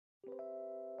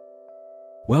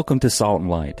Welcome to Salt and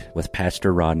Light with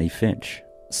Pastor Rodney Finch.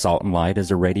 Salt and Light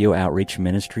is a radio outreach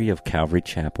ministry of Calvary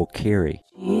Chapel, Cary.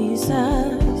 Jesus,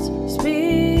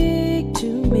 speak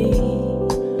to me.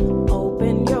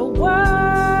 Open your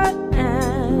word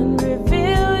and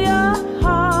reveal your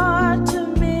heart to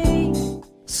me.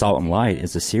 Salt and Light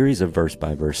is a series of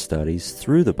verse-by-verse studies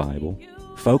through the Bible,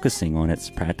 focusing on its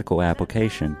practical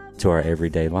application to our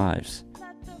everyday lives.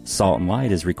 Salt and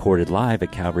Light is recorded live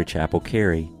at Calvary Chapel,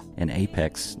 Cary in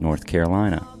Apex, North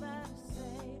Carolina.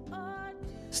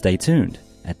 Stay tuned.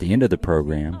 At the end of the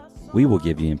program, we will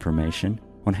give you information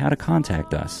on how to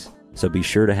contact us, so be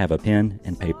sure to have a pen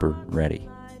and paper ready.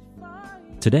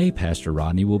 Today, Pastor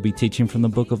Rodney will be teaching from the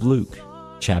book of Luke,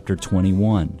 chapter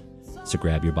 21. So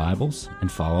grab your Bibles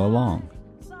and follow along.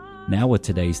 Now with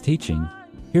today's teaching,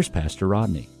 here's Pastor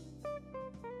Rodney.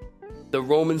 The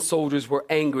Roman soldiers were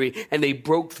angry, and they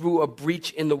broke through a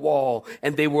breach in the wall,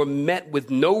 and they were met with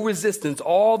no resistance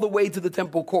all the way to the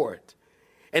temple court.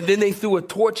 And then they threw a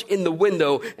torch in the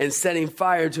window and setting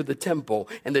fire to the temple,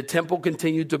 and the temple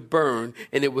continued to burn,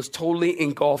 and it was totally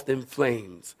engulfed in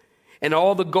flames. And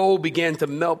all the gold began to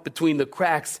melt between the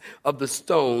cracks of the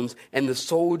stones, and the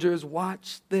soldiers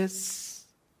watched this.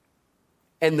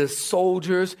 And the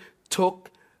soldiers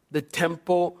took the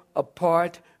temple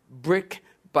apart brick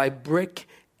by brick,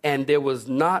 and there was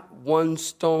not one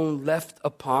stone left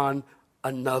upon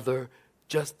another,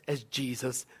 just as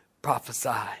Jesus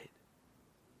prophesied.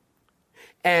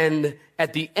 And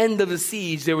at the end of the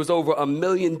siege, there was over 1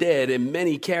 million dead and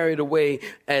many carried away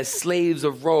as slaves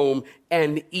of Rome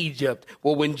and Egypt.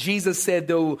 Well, when Jesus said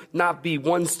there will not be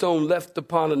one stone left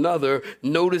upon another,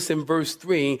 notice in verse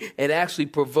 3, it actually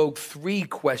provoked 3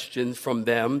 questions from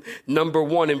them. Number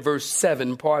 1, in verse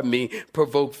 7,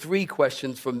 provoked 3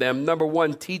 questions from them. Number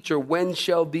 1, teacher, when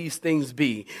shall these things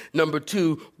be? Number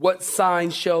 2, what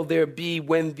sign shall there be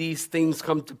when these things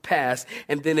come to pass?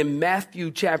 And then in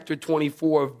Matthew chapter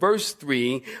 24, verse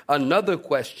 3, another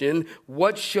question,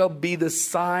 what shall be the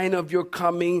sign of your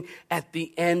coming at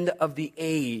the end of the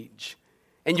age?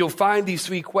 And you'll find these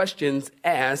 3 questions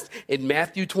asked in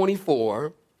Matthew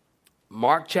 24,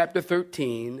 Mark chapter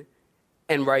 13,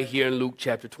 and right here in Luke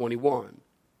chapter 21.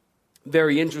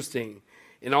 Very interesting.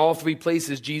 In all 3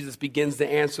 places, Jesus begins to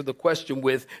answer the question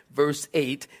with verse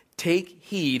 8, take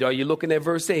heed. Are you looking at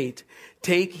verse 8?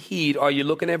 Take heed. Are you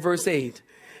looking at verse 8?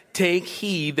 Take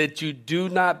heed that you do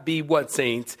not be what,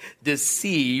 saints?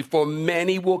 Deceived, for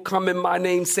many will come in my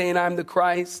name saying I'm the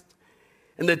Christ,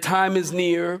 and the time is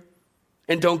near,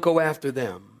 and don't go after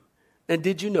them. And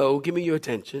did you know, give me your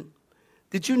attention,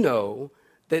 did you know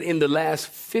that in the last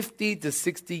 50 to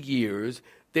 60 years,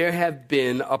 there have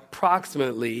been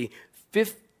approximately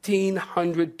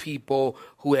 1,500 people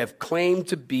who have claimed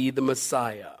to be the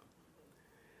Messiah?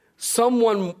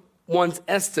 Someone once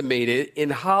estimated in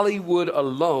Hollywood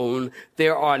alone,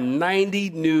 there are 90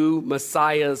 new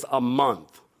messiahs a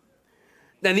month.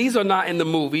 Now, these are not in the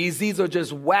movies. These are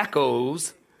just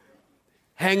wackos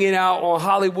hanging out on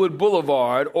Hollywood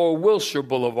Boulevard or Wilshire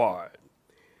Boulevard.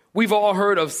 We've all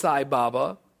heard of Sai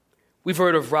Baba. We've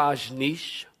heard of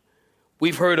Rajneesh.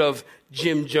 We've heard of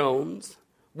Jim Jones.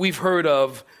 We've heard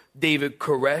of David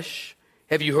Koresh.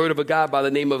 Have you heard of a guy by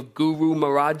the name of Guru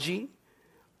Maharaji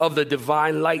of the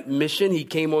Divine Light Mission? He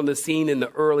came on the scene in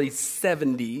the early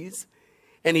 70s,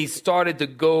 and he started to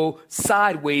go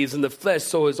sideways in the flesh.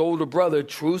 So his older brother,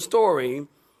 true story,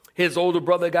 his older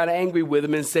brother got angry with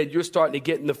him and said, you're starting to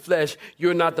get in the flesh.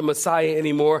 You're not the Messiah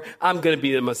anymore. I'm going to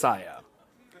be the Messiah.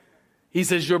 He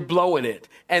says, you're blowing it.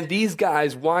 And these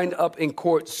guys wind up in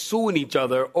court suing each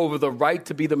other over the right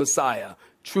to be the Messiah.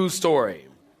 True story.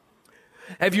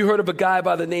 Have you heard of a guy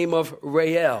by the name of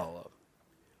Rael,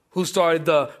 who started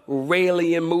the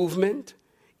Raelian movement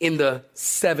in the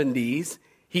 70s?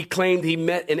 He claimed he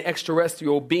met an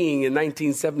extraterrestrial being in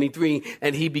 1973,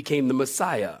 and he became the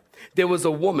Messiah. There was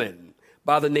a woman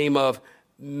by the name of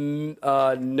Nirmala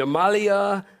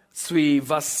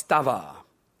Srivastava.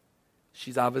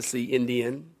 She's obviously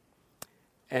Indian,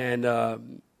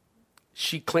 and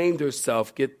she claimed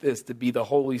herself, get this, to be the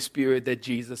Holy Spirit that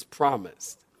Jesus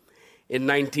promised. In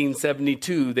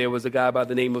 1972, there was a guy by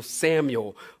the name of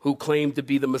Samuel who claimed to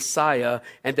be the Messiah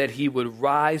and that he would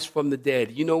rise from the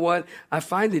dead. You know what? I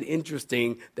find it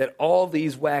interesting that all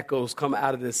these wackos come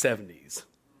out of the 70s.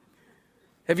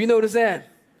 Have you noticed that?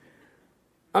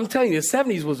 I'm telling you, the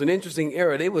 70s was an interesting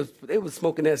era. They was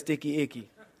smoking that sticky icky.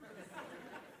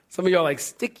 Some of y'all like,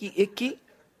 sticky icky?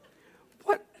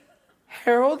 What?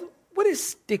 Harold, what is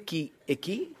sticky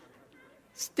icky?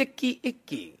 Sticky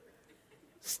icky.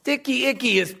 Sticky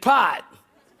icky is pot.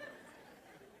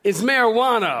 It's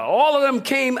marijuana. All of them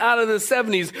came out of the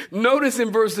 70s. Notice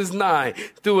in verses 9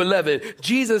 through 11,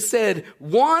 Jesus said,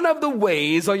 one of the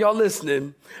ways, are y'all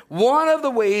listening? One of the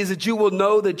ways that you will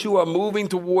know that you are moving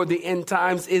toward the end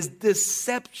times is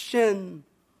deception.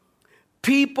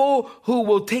 People who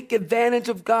will take advantage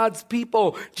of God's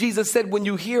people. Jesus said, when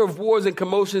you hear of wars and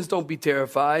commotions, don't be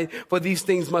terrified, for these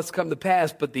things must come to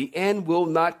pass, but the end will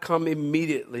not come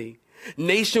immediately.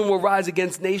 Nation will rise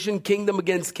against nation, kingdom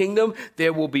against kingdom.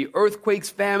 There will be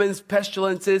earthquakes, famines,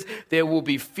 pestilences. There will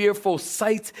be fearful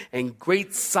sights and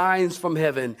great signs from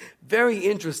heaven. Very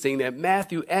interesting that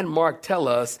Matthew and Mark tell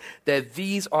us that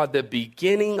these are the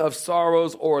beginning of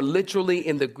sorrows, or literally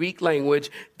in the Greek language,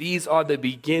 these are the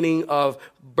beginning of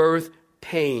birth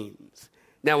pains.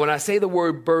 Now, when I say the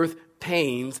word birth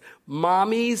pains,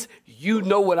 mommies, you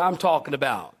know what I'm talking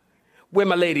about. Where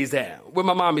my ladies at? Where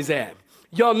my mommies at?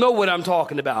 Y'all know what I'm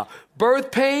talking about.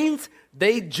 Birth pains,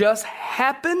 they just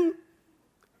happen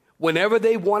whenever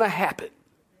they want to happen.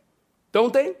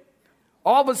 Don't they?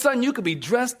 All of a sudden, you could be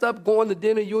dressed up, going to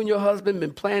dinner. You and your husband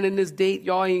been planning this date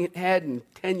y'all ain't had in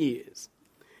 10 years.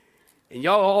 And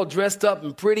y'all all dressed up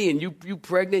and pretty, and you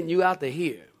pregnant, and you out to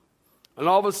here. And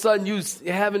all of a sudden, you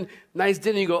having nice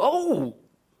dinner, you go, oh,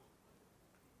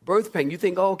 birth pain. You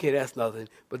think, oh, okay, that's nothing.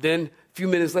 But then a few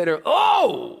minutes later,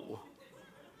 oh,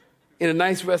 in a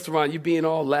nice restaurant, you being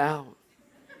all loud.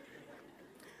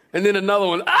 And then another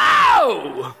one,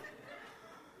 oh!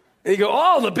 And you go,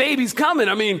 oh, the baby's coming.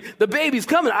 I mean, the baby's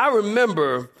coming. I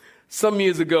remember some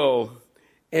years ago,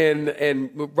 and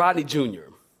Rodney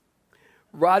Jr.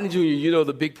 Rodney Jr., you know,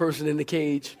 the big person in the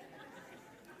cage,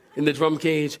 in the drum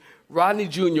cage. Rodney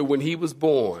Jr., when he was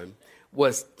born,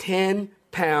 was 10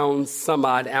 pounds some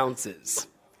odd ounces.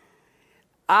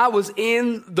 I was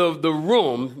in the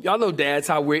room. Y'all know dads,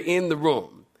 how we're in the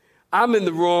room. I'm in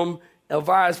the room.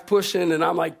 Elvira's pushing, and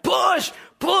I'm like, push,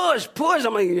 push, push.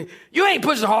 I'm like, you ain't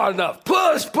pushing hard enough.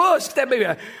 Push, push. That baby.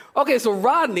 Okay, so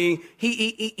Rodney,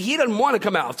 he doesn't want to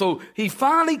come out. So he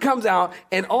finally comes out,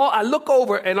 and I look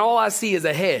over, and all I see is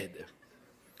a head.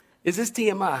 Is this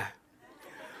TMI?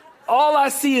 All I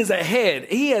see is a head.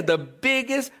 He had the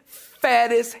biggest,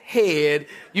 fattest head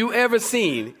you ever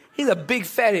seen. He's a big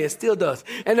fat head, still does.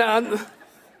 And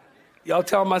y'all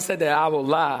tell him I said that, I will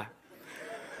lie.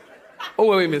 Oh,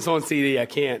 wait a minute, it's on CD, I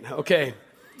can't. Okay.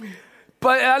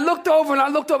 But I looked over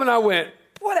and I went,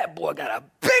 boy, that boy got a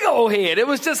big old head. It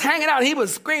was just hanging out. He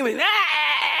was screaming,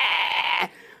 ah!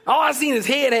 All I seen is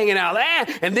his head hanging out. Ah!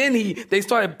 And then they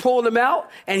started pulling him out,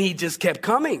 and he just kept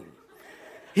coming.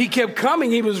 He kept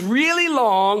coming. He was really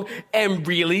long and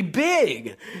really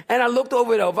big. And I looked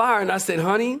over at Elvira and I said,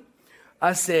 honey,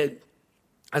 I said,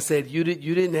 you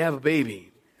didn't have a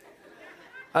baby.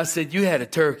 I said, you had a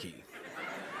turkey.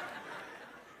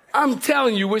 I'm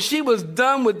telling you, when she was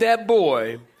done with that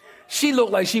boy, she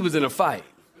looked like she was in a fight.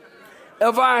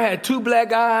 Elvira had 2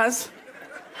 black eyes.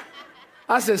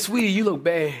 I said, sweetie, you look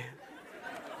bad.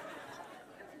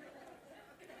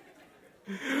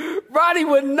 Rodney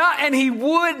would not, and he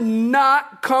would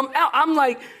not come out. I'm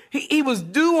like, he was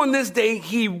due on this day.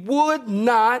 He would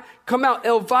not come out.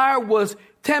 Elvira was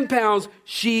 10 pounds.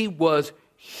 She was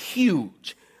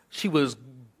huge. She was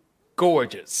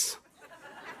gorgeous.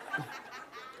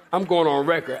 I'm going on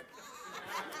record.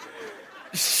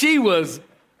 She was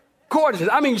gorgeous.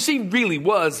 I mean, she really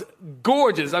was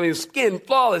gorgeous. I mean, skin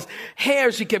flawless,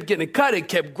 hair, she kept getting cut. It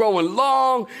kept growing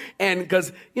long. And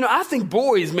because, I think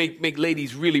boys make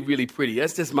ladies really, really pretty.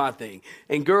 That's just my thing.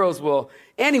 And girls, well,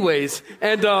 anyways.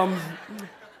 And,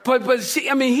 but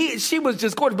she was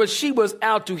just gorgeous, but she was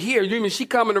out to here. She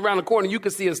coming around the corner, you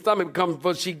could see her stomach come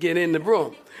before she get in the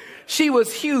room. She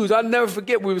was huge. I'll never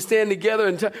forget, we were standing together,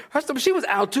 and her stomach, she was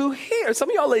out to here. Some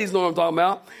of y'all ladies know what I'm talking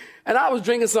about. And I was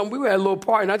drinking something. We were at a little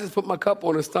party, and I just put my cup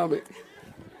on her stomach.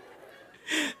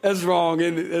 That's wrong,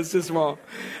 isn't it? That's just wrong.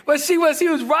 But she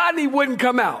was, Rodney wouldn't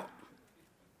come out.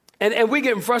 And we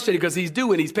getting frustrated because he's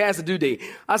due, and he's past the due date.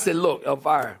 I said, look,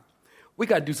 Elvira, we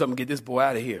got to do something to get this boy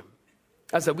out of here.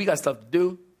 I said, we got stuff to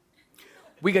do.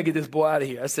 We got to get this boy out of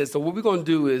here. I said, so what we're going to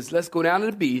do is let's go down to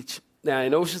the beach. Now,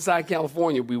 in Oceanside,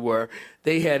 California,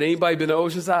 anybody been to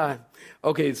Oceanside?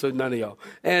 Okay, so none of y'all.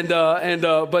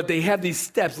 But they have these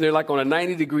steps, and they're like on a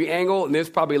 90-degree angle, and there's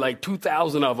probably like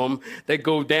 2,000 of them that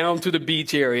go down to the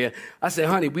beach area. I said,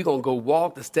 honey, we're going to go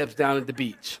walk the steps down at the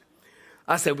beach.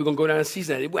 I said, we're going to go down. She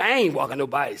said, well, I ain't walking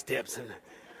nobody's steps.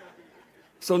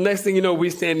 So next thing you know, we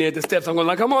stand there at the steps. I'm going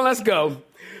like, come on, let's go.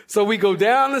 So we go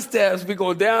down the steps, and,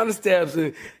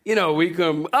 we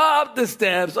come up the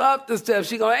steps.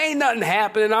 She going, ain't nothing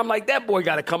happening. I'm like, that boy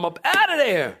got to come up out of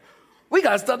there. We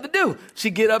got stuff to do.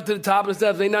 She get up to the top of the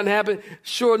steps, ain't nothing happened.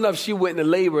 Sure enough, she went into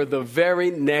labor the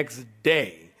very next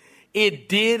day. It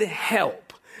did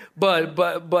help,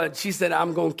 but she said,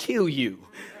 I'm going to kill you.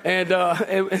 But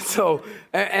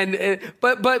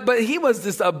he was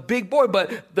just a big boy,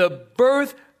 but the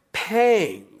birth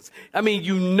pangs. I mean,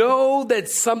 you know that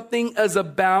something is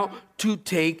about to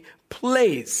take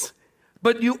place.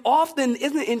 But isn't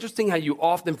it interesting how you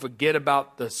often forget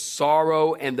about the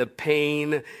sorrow and the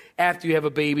pain after you have a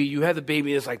baby? You have the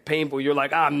baby, it's like painful. You're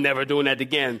like, I'm never doing that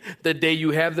again. The day you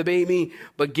have the baby,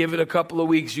 but give it a couple of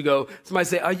weeks, you go, somebody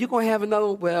say, are you going to have another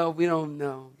one? Well, we don't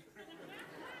know.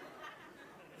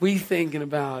 We thinking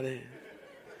about it.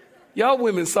 Y'all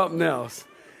women something else.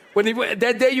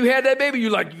 That day you had that baby,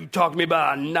 you talk to me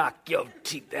about, I'll knock your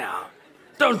teeth down.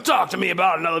 Don't talk to me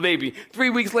about another baby. 3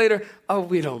 weeks later, oh,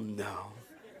 we don't know.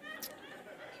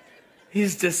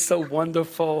 He's just so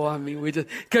wonderful. I mean,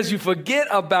 because you forget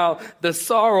about the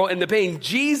sorrow and the pain.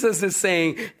 Jesus is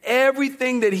saying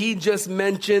everything that he just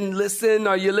mentioned, listen,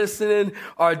 are you listening?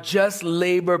 Are just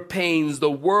labor pains. The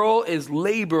world is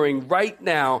laboring right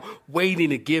now, waiting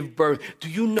to give birth. Do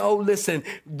you know, listen,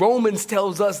 Romans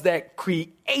tells us that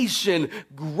creation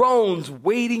groans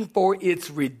waiting for its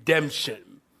redemption.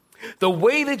 The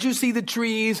way that you see the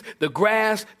trees, the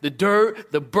grass, the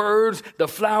dirt, the birds, the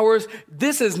flowers,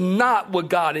 this is not what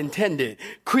God intended.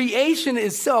 Creation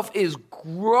itself is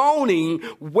groaning,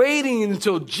 waiting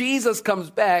until Jesus comes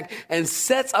back and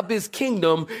sets up his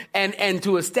kingdom and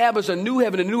to establish a new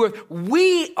heaven and a new earth.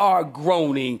 We are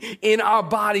groaning in our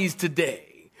bodies today.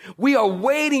 We are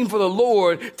waiting for the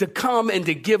Lord to come and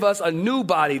to give us a new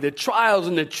body, the trials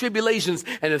and the tribulations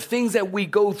and the things that we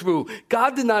go through.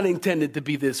 God did not intend it to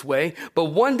be this way, but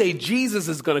one day Jesus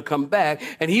is going to come back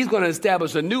and he's going to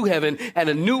establish a new heaven and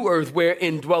a new earth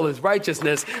wherein dwelleth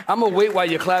righteousness. I'm going to wait while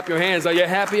you clap your hands. Are you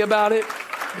happy about it?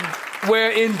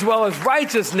 Wherein dwelleth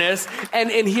righteousness,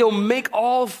 and he'll make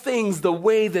all things the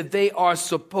way that they are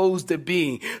supposed to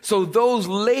be. So those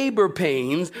labor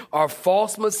pains are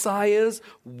false messiahs,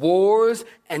 wars,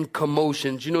 and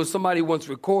commotions. You know, somebody once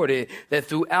recorded that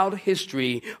throughout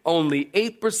history, only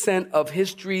 8% of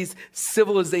history's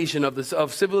civilization,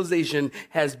 of civilization,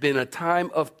 has been a time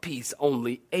of peace.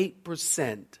 Only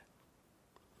 8%.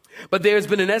 But there's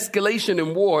been an escalation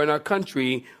in war in our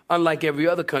country, unlike every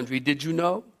other country. Did you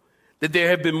know that there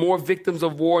have been more victims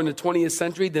of war in the 20th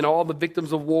century than all the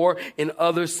victims of war in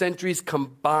other centuries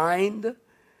combined?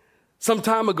 Some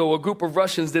time ago, a group of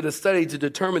Russians did a study to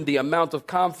determine the amount of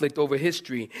conflict over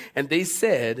history. And they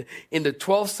said in the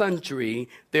 12th century,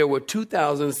 there were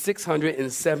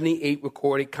 2,678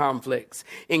 recorded conflicts.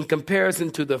 In comparison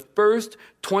to the first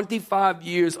 25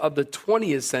 years of the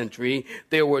 20th century,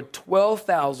 there were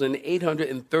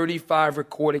 12,835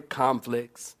 recorded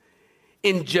conflicts.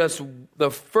 In just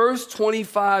the first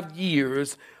 25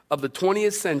 years of the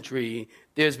 20th century,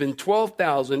 there's been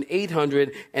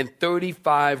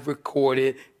 12,835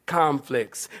 recorded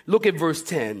conflicts. Look at verse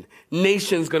 10.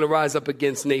 Nation's going to rise up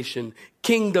against nation,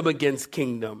 kingdom against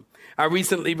kingdom. I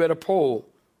recently read a poll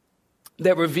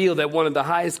that revealed that one of the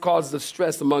highest causes of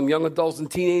stress among young adults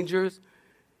and teenagers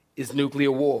is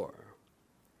nuclear war.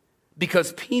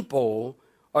 Because people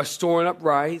are storing up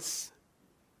rice,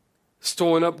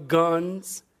 storing up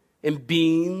guns and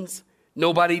beans.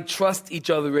 Nobody trusts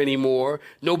each other anymore.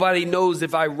 Nobody knows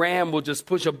if Iran will just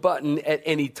push a button at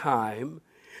any time.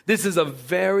 This is there's a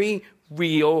very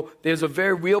real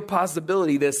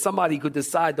possibility that somebody could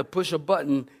decide to push a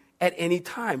button at any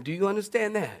time. Do you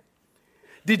understand that?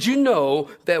 Did you know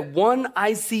that one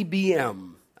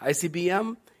ICBM,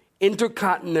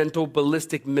 intercontinental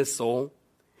ballistic missile,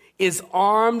 is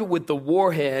armed with the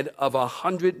warhead of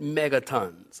 100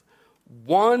 megatons?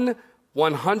 One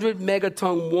 100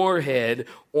 megaton warhead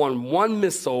on one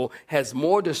missile has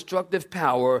more destructive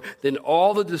power than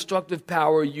all the destructive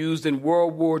power used in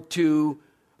World War II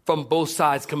from both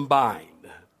sides combined.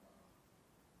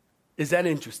 Is that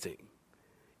interesting?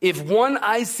 If one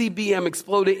ICBM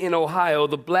exploded in Ohio,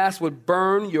 the blast would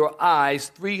burn your eyes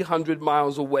 300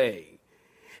 miles away.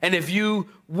 And you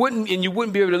wouldn't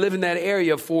be able to live in that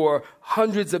area for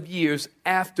hundreds of years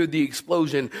after the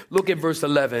explosion. Look at verse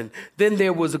 11. Then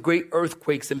there was a great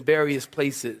earthquakes in various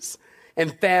places,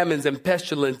 and famines and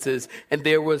pestilences, and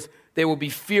there will be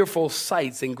fearful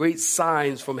sights and great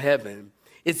signs from heaven.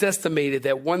 It's estimated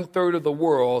that 1/3 of the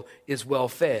world is well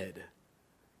fed.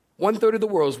 1/3 of the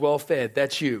world is well fed.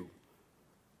 That's you.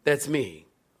 That's me.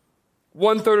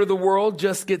 1/3 of the world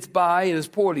just gets by and is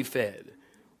poorly fed.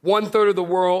 1/3 of the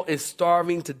world is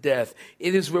starving to death.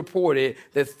 It is reported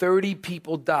that 30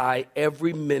 people die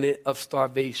every minute of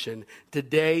starvation.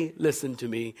 Today, listen to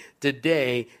me,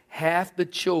 today, half the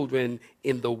children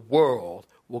in the world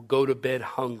will go to bed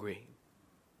hungry.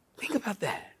 Think about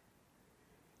that.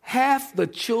 Half the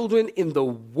children in the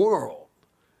world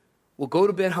will go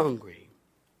to bed hungry.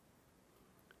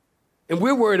 And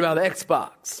we're worried about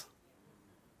Xbox.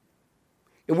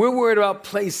 And we're worried about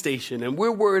PlayStation, and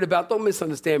we're worried about, don't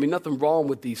misunderstand me, nothing wrong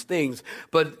with these things,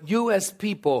 but U.S.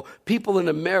 people in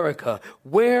America,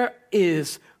 where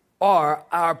are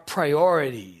our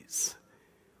priorities?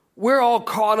 We're all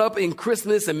caught up in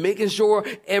Christmas and making sure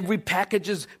every package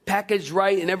is packaged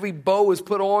right and every bow is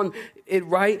put on it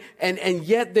right, and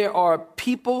yet there are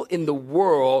people in the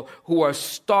world who are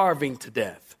starving to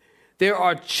death. There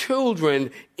are children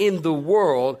in the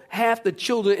world, half the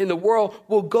children in the world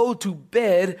will go to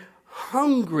bed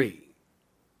hungry.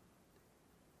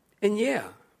 And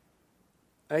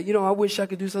I wish I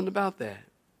could do something about that.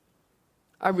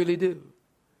 I really do.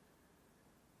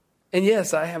 And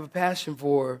yes, I have a passion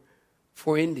for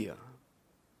India.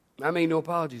 I make no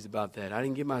apologies about that. I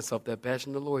didn't give myself that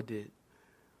passion, the Lord did.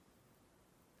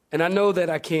 And I know that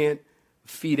I can't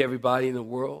feed everybody in the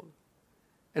world.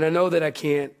 And I know that I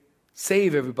can't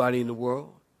save everybody in the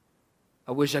world.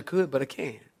 I wish I could, but I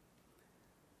can't.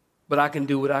 But I can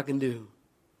do what I can do.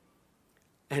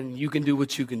 And you can do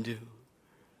what you can do.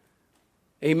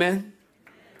 Amen?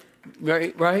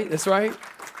 Right? That's right.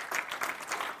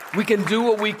 We can do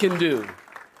what we can do.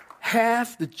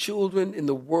 Half the children in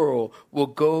the world will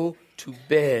go to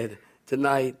bed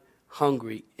tonight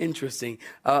hungry. Interesting.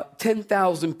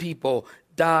 10,000 people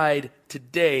died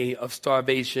today of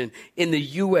starvation. In the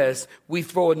U.S., we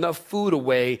throw enough food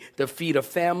away to feed a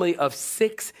family of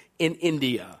 6 in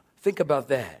India. Think about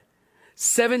that.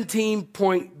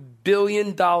 $17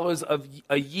 billion of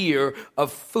a year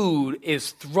of food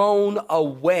is thrown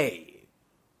away.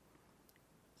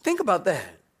 Think about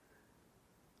that.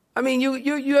 I mean,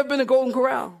 you have been to Golden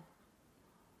Corral?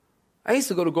 I used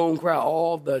to go to Golden Corral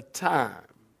all the time.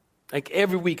 Like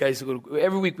every week we used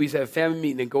to have a family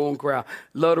meeting and Golden Corral.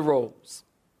 Love the rolls.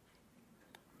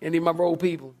 Any of my roll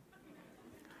people?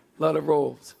 Love the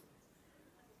rolls.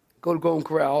 Go to Golden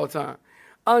Corral all the time.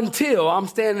 Until I'm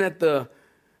standing at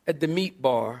the meat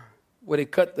bar where they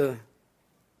cut the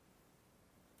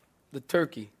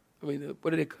turkey. I mean,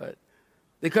 what do they cut?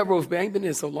 They cut roast beef. I ain't been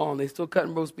there so long. They still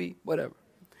cutting roast beef? Whatever.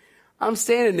 I'm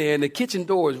standing there and the kitchen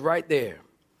door is right there.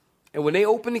 And when they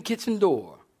opened the kitchen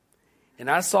door, and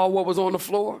I saw what was on the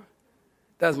floor,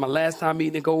 that was my last time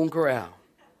eating at Golden Corral.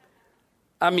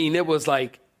 I mean, it was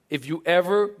like, if you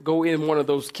ever go in one of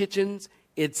those kitchens,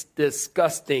 it's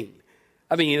disgusting.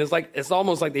 I mean, it's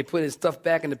almost like they put his stuff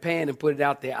back in the pan and put it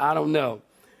out there. I don't know.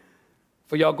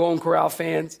 For y'all Golden Corral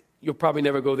fans, you'll probably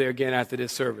never go there again after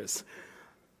this service.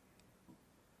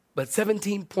 But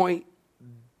 $17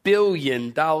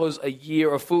 billion a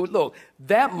year of food. Look,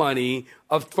 that money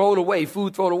of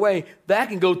food thrown away, that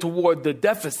can go toward the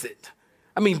deficit.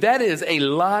 I mean, that is a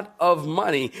lot of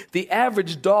money. The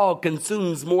average dog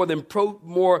consumes more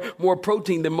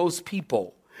protein than most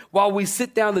people. While we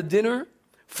sit down to dinner,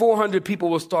 400 people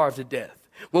will starve to death.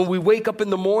 When we wake up in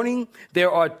the morning,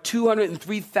 there are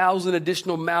 203,000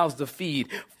 additional mouths to feed.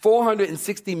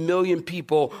 460 million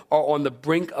people are on the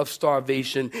brink of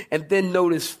starvation. And then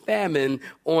notice famine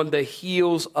on the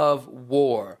heels of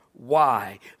war.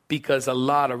 Why? Because a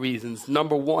lot of reasons.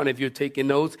 Number one, if you're taking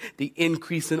notes, the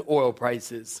increase in oil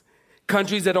prices.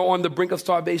 Countries that are on the brink of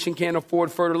starvation can't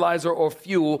afford fertilizer or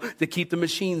fuel to keep the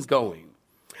machines going.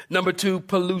 Number two,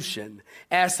 pollution.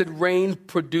 Acid rain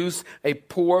produce a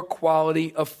poor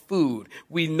quality of food.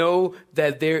 We know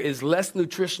that there is less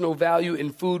nutritional value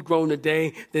in food grown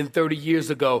today than 30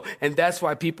 years ago. And that's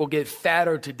why people get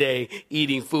fatter today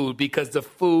eating food, because the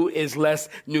food is less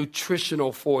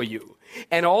nutritional for you.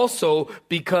 And also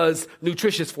because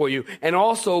nutritious for you. And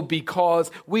also because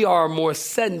we are a more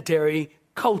sedentary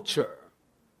culture.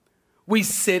 We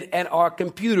sit at our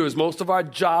computers. Most of our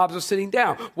jobs are sitting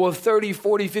down. Well, 30,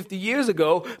 40, 50 years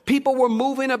ago, people were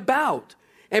moving about.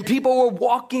 And people were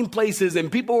walking places.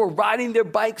 And people were riding their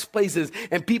bikes places.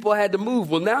 And people had to move.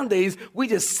 Well, nowadays, we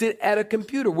just sit at a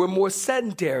computer. We're more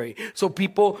sedentary. So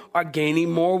people are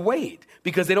gaining more weight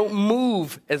because they don't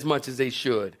move as much as they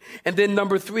should. And then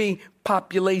number three,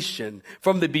 population.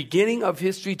 From the beginning of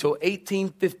history till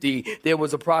 1850, there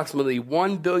was approximately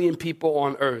 1 billion people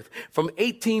on Earth. From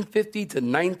 1850 to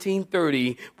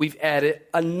 1930, we've added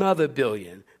another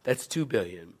billion. That's 2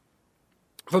 billion.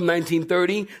 From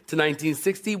 1930 to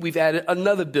 1960, we've added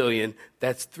another billion.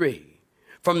 That's 3.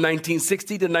 From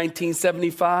 1960 to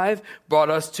 1975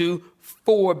 brought us to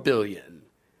 4 billion.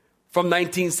 From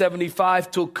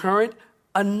 1975 till current,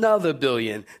 another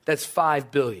billion. That's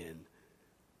 5 billion.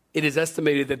 It is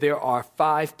estimated that there are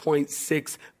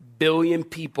 5.6 billion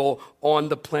people on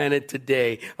the planet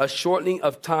today, a shortening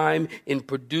of time in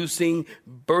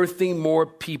birthing more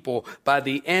people. By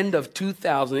the end of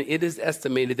 2000, it is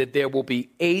estimated that there will be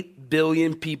 8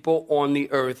 billion people on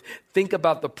the earth. Think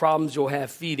about the problems you'll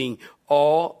have feeding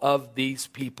all of these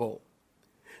people.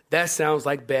 That sounds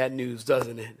like bad news,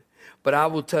 doesn't it? But I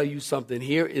will tell you something.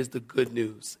 Here is the good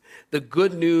news. The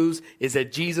good news is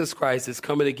that Jesus Christ is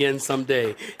coming again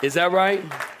someday. Is that right?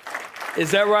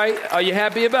 Is that right? Are you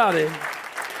happy about it?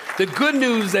 The good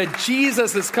news that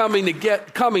Jesus is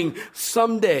coming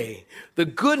someday. The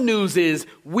good news is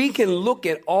we can look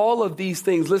at all of these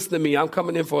things. Listen to me. I'm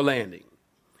coming in for a landing.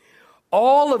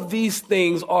 All of these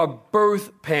things are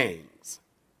birth pains.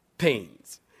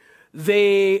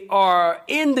 They are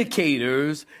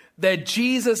indicators that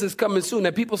Jesus is coming soon.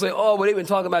 Now people say, oh, well, they've been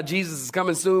talking about Jesus is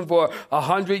coming soon for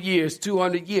 100 years,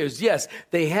 200 years. Yes,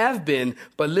 they have been.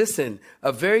 But listen,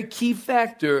 a very key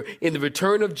factor in the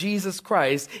return of Jesus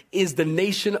Christ is the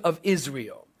nation of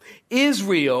Israel.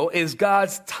 Israel is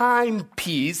God's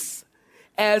timepiece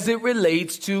as it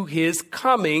relates to his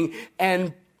coming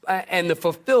and the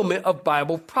fulfillment of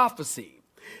Bible prophecy.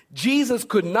 Jesus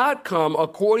could not come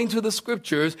according to the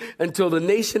scriptures until the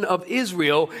nation of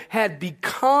Israel had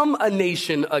become a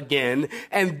nation again.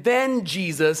 And then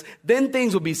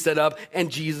things will be set up and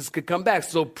Jesus could come back.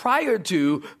 So prior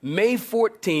to May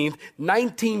 14th,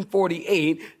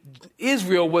 1948,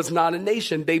 Israel was not a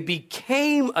nation. They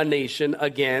became a nation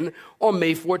again on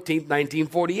May 14th,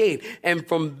 1948. And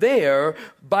from there,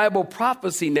 Bible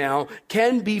prophecy now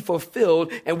can be fulfilled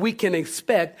and we can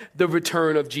expect the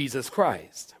return of Jesus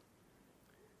Christ.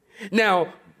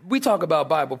 Now, we talk about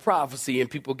Bible prophecy and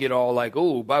people get all like,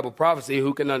 oh, Bible prophecy,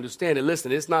 who can understand it?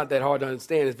 Listen, it's not that hard to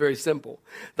understand. It's very simple.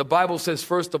 The Bible says,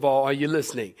 first of all, are you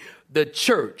listening? The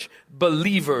church,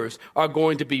 believers, are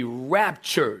going to be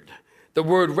raptured. The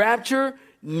word rapture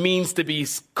means to be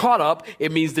caught up.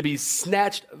 It means to be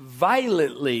snatched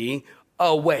violently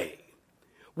away.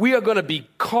 We are going to be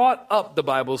caught up, the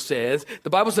Bible says. The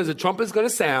Bible says the trumpet is going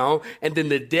to sound, and then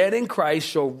the dead in Christ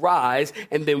shall rise,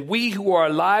 and then we who are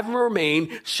alive and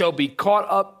remain shall be caught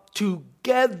up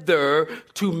together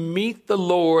to meet the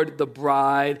Lord, the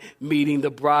bride, meeting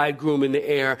the bridegroom in the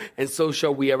air, and so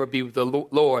shall we ever be with the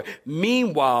Lord.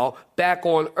 Meanwhile, back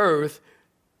on earth,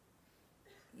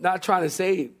 not trying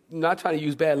to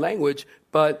use bad language,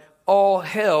 but all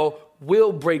hell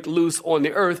will break loose on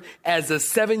the earth as the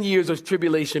 7 years of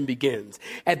tribulation begins.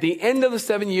 At the end of the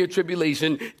 7-year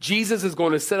tribulation, Jesus is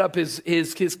going to set up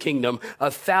his kingdom,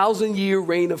 1,000-year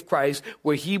reign of Christ,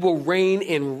 where he will reign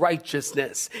in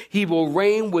righteousness. He will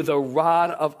reign with a rod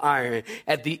of iron.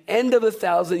 At the end of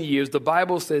 1,000 years, the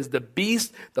Bible says the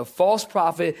beast, the false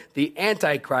prophet, the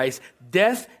Antichrist,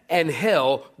 death and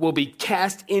hell will be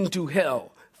cast into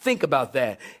hell. Think about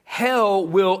that. Hell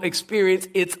will experience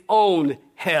its own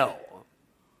hell.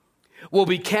 Will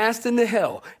be cast into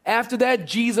hell. After that,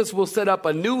 Jesus will set up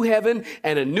a new heaven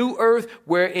and a new earth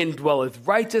wherein dwelleth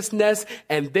righteousness.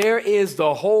 And there is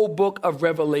the whole book of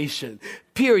Revelation.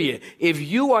 Period. If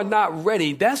you are not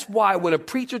ready, that's why when a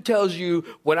preacher tells you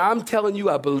what I'm telling you,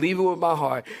 I believe it with my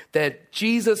heart, that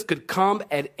Jesus could come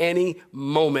at any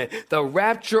moment. The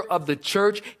rapture of the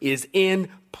church is in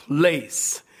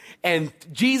place. And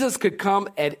Jesus could come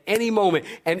at any moment.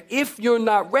 And if you're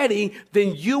not ready,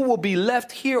 then you will be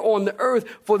left here on the earth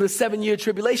for the 7-year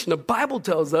tribulation. The Bible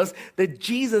tells us that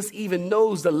Jesus even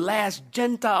knows the last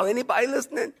Gentile. Anybody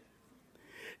listening?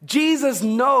 Jesus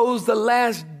knows the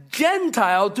last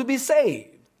Gentile to be saved.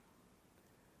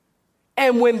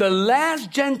 And when the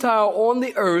last Gentile on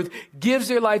the earth gives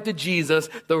their life to Jesus,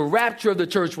 the rapture of the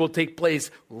church will take place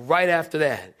right after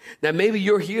that. Now, maybe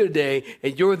you're here today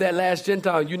and you're that last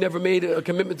Gentile and you never made a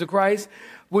commitment to Christ.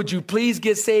 Would you please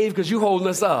get saved because you're holding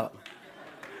us up?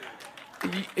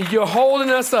 You're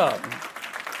holding us up.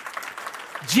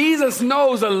 Jesus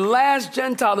knows the last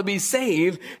Gentile to be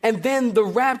saved, and then the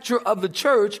rapture of the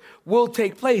church will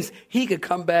take place. He could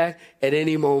come back at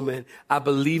any moment. I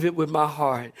believe it with my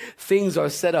heart. Things are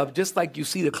set up just like you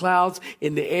see the clouds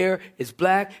in the air. It's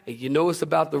black, and you know it's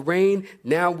about the rain.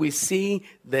 Now we see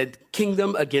that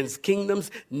kingdom against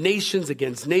kingdoms, nations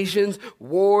against nations,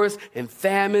 wars and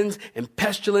famines and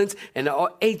pestilence and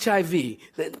HIV.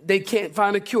 They can't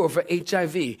find a cure for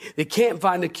HIV. They can't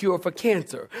find a cure for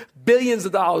cancer. Billions of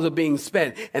of dollars are being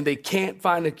spent and they can't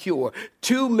find a cure.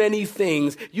 Too many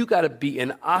things. You got to be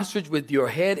an ostrich with your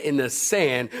head in the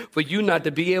sand for you not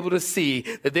to be able to see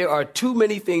that there are too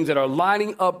many things that are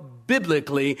lining up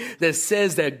biblically that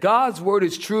says that God's word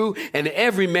is true and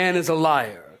every man is a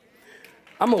liar.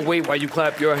 I'm going to wait while you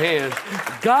clap your hands.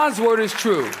 God's word is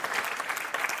true.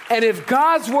 And if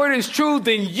God's word is true,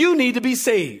 then you need to be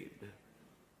saved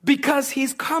because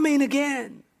he's coming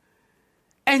again.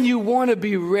 And you want to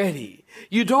be ready.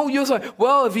 You don't use like,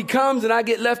 well, if he comes and I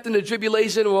get left in the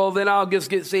tribulation, well, then I'll just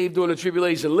get saved during the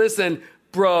tribulation. Listen,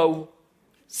 bro,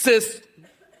 sister,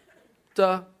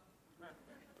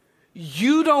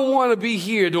 you don't want to be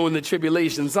here during the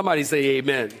tribulation. Somebody say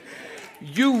amen.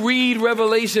 You read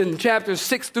Revelation chapter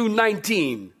 6 through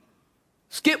 19.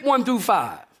 Skip 1 through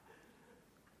 5.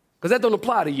 Because that don't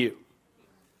apply to you.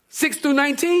 6 through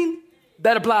 19,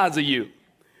 that applies to you.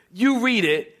 You read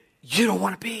it, you don't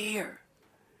want to be here.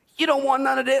 You don't want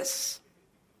none of this.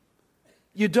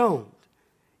 You don't.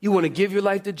 You want to give your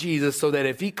life to Jesus so that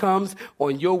if he comes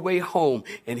on your way home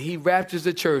and he raptures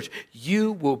the church,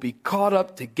 you will be caught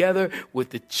up together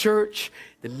with the church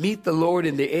to meet the Lord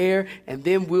in the air, and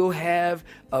then we'll have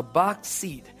a box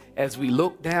seat as we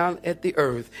look down at the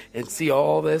earth and see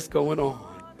all that's going on.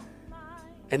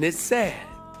 And it's sad,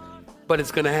 but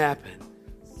it's going to happen.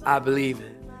 I believe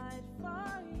it.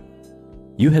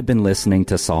 You have been listening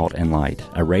to Salt and Light,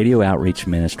 a radio outreach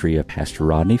ministry of Pastor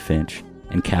Rodney Finch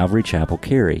and Calvary Chapel,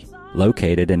 Cary,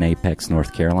 located in Apex,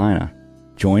 North Carolina.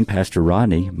 Join Pastor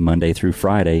Rodney Monday through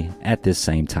Friday at this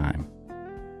same time.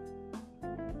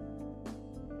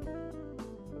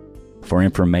 For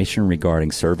information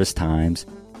regarding service times,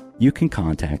 you can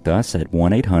contact us at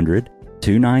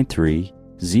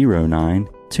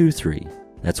 1-800-293-0923.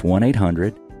 That's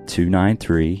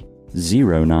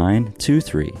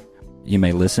 1-800-293-0923. You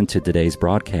may listen to today's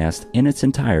broadcast in its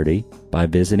entirety by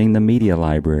visiting the media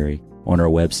library on our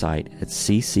website at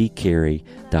cccary.org.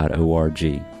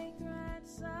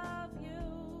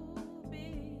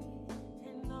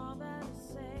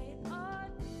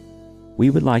 We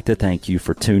would like to thank you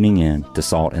for tuning in to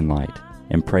Salt and Light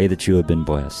and pray that you have been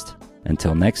blessed.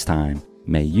 Until next time,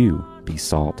 may you be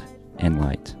salt and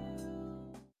light.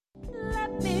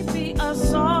 Let me be a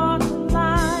salt.